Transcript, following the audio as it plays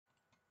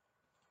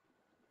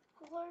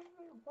Hello,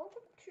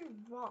 welcome to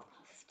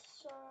Raft.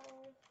 So,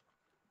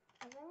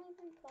 I've only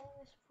been playing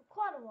this for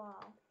quite a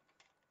while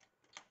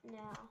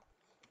now.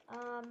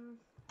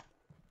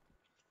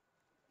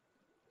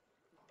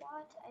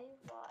 Quite a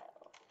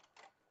while.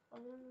 I've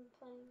only been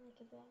playing like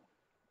about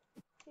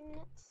a few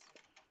minutes.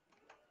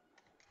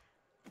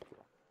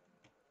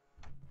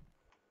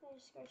 Let me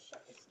just go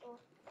shut this door.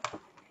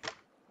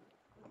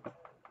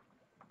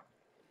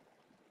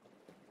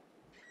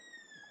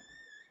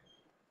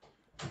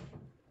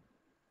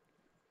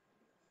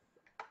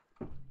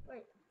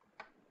 Wait.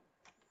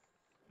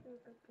 Let me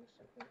go do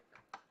something.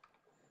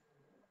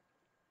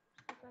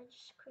 If I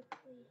just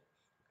quickly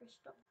go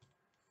stop.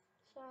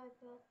 Sorry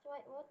about that.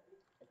 Wait, what?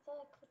 I thought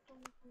I clicked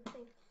on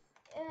something.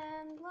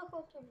 And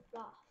welcome to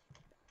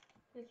Raft.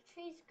 The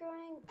trees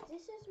growing.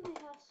 This is my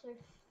house so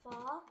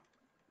far.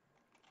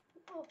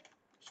 Oh,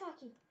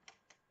 Sharky,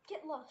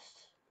 get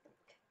lost.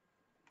 Okay.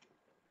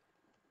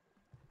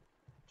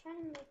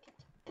 Trying to make it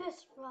the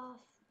best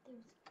raft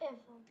there's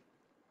ever.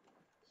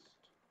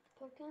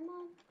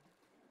 Pokemon.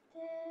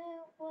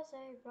 There was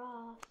a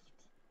raft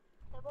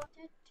that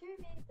wanted to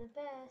be the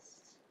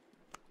best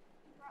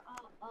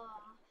raft.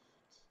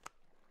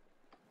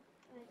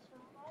 Wait, so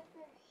I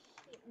go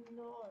hit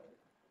no.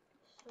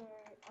 So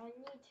I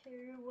need to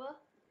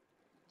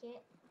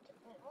get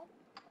wait, what?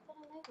 I thought I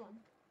made one.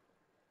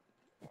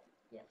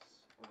 Yes.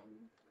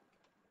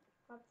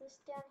 Grab this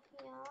down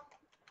here.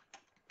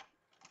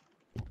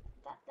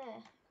 That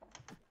there.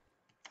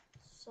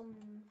 Some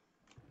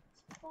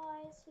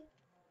supplies here.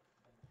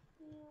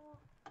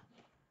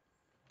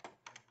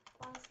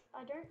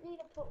 I don't need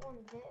to put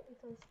one there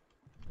because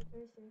if it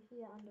goes through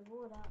here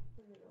underwater,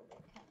 then it'll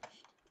get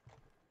catched.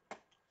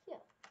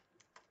 Here.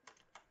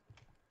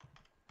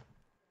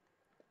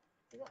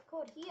 We got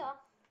caught here.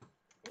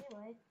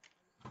 Anyway,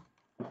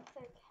 that's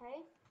okay.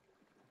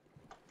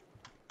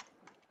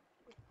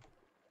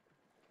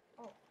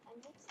 Oh, I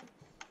need some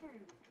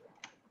food.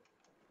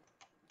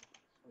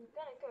 So I'm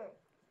gonna go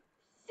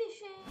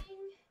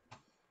fishing.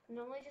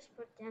 Normally just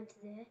put it down to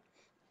there,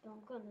 but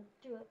I'm gonna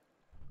do it.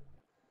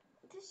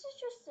 This is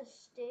just a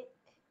stick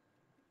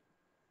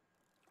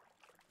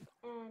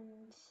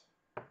and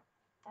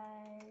a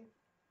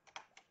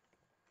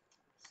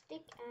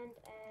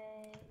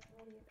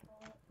what do you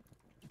call it?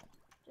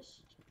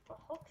 Just a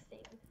hook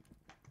thing.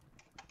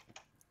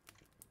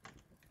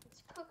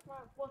 Let's cook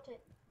my water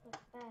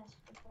like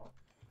basketball.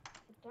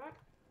 Don't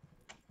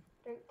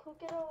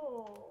cook it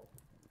all.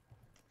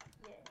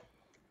 Yeah.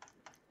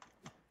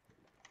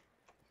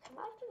 Come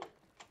after me.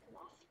 Come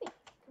after me.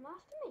 Come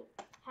after me.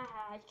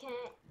 Haha, you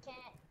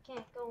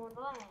can't go on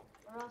land,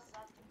 or else I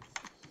can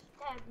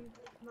stab you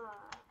with my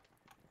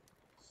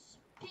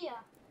spear.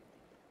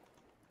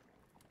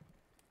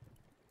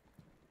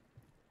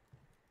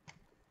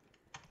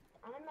 The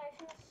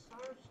animation is so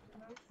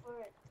slow for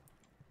it.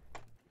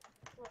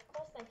 Well, of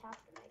course they have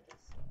to make it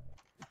slow.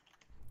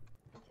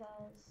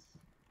 Because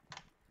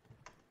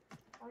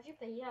how would you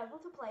be able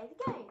to play the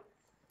game?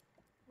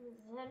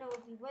 Then it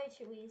would be way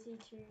too easy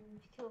to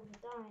kill the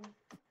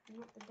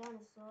not the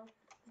dinosaur.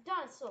 The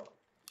dinosaur!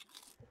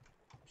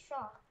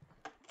 Shark.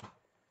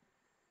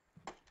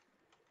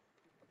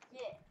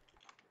 Yeah.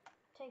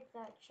 Take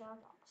that, shark.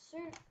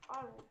 Soon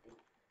I will be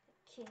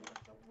the king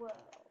of the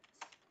world.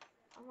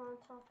 I'm on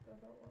top of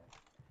the world.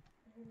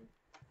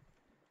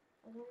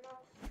 I don't know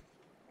if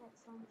that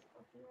sounds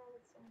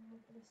copyrighted, so I'm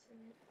not gonna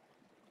sing it.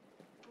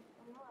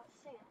 I know I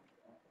sing it,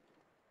 but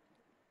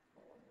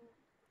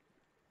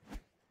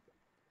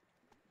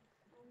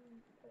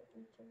put it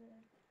into the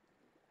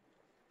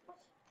what?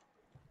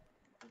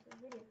 Into the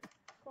video.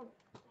 Come on.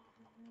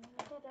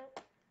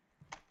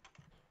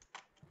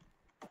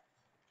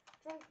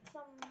 Drink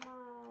some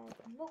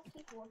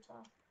milky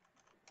water.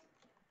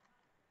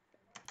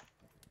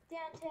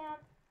 Downtown,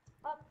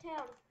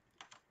 uptown,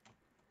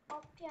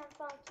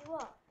 funk you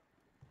up.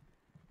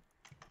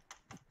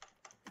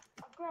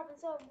 I'm grabbing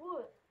some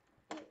wood.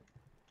 Wait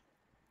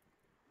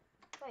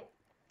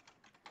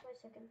a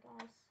second,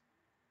 guys.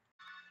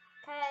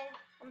 Okay,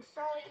 I'm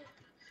sorry.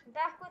 I'm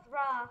back with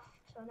Raft.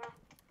 So now,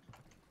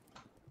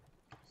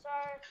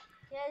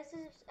 yeah, this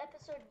is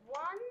episode 1.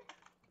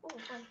 Oh,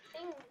 my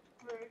thing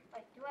grew.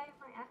 Wait, do I have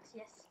my axe?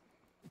 Yes.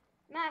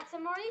 Max,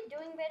 I'm already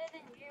doing better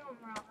than you on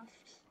Raft. Have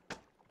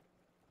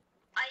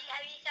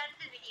you started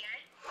the video?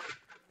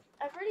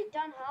 I've already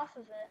done half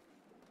of it.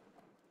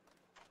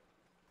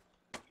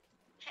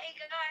 Hey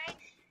guys,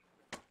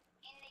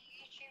 in the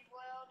YouTube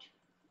world,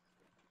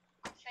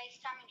 I'm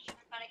FaceTiming him,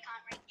 but I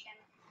can't reach him.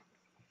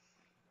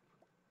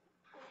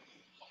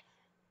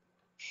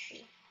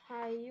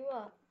 Hire you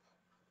up.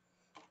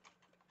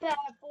 Bad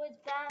boys,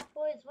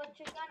 what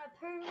you gonna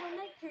poo when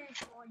they poo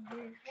for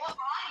you? What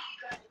are you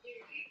gonna do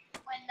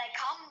when they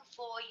come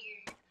for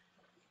you?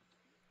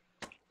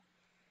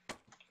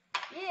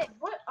 Yeah,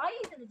 what are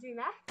you gonna do,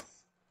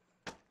 Max?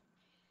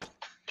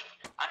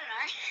 I don't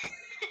know.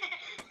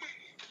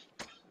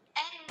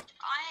 And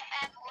I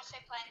am also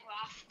playing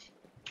Raft.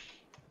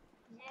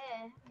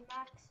 Yeah,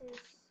 Max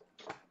is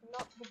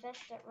not the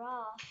best at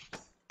Raft.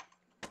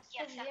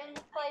 Yes, because he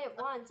only played it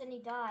once and he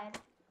died.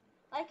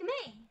 Like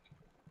me.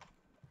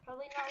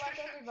 Probably not like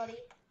everybody.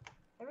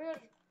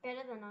 Everybody's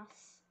better than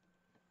us.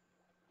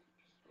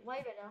 Way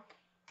better.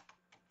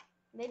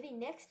 Maybe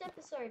next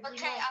episode we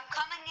Okay, might... I'm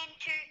coming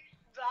into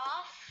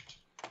Raft.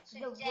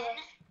 So then,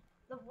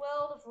 The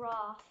world of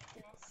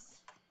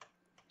raftness.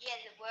 yeah,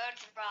 the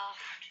word's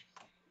Raft.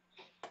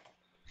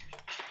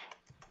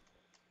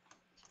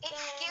 It's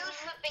skills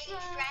for being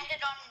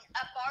stranded on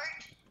a boat,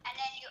 and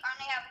then you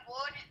only have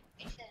wood.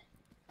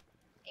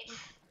 It's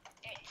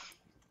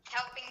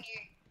helping you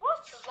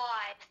What?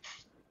 survive.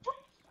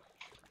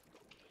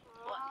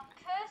 What?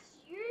 Curse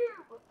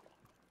you!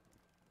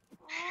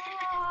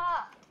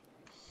 Ah,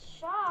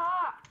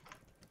 shark!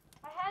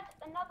 I had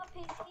another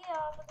piece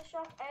here, but the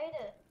shark ate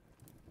it.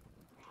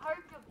 I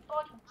hope your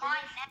body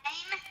My breathes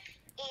name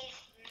is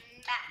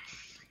Max.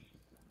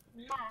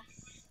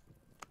 mass.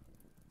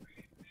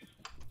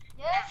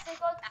 Yes, I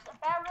got a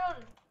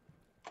barrel.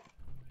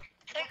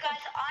 So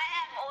guys, I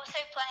am also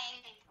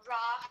playing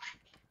Raft.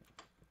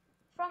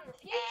 From the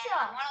And future.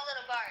 I'm on a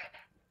little boat.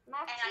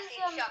 Max And I is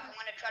see a shark. I'm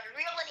going to try to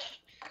reel it in.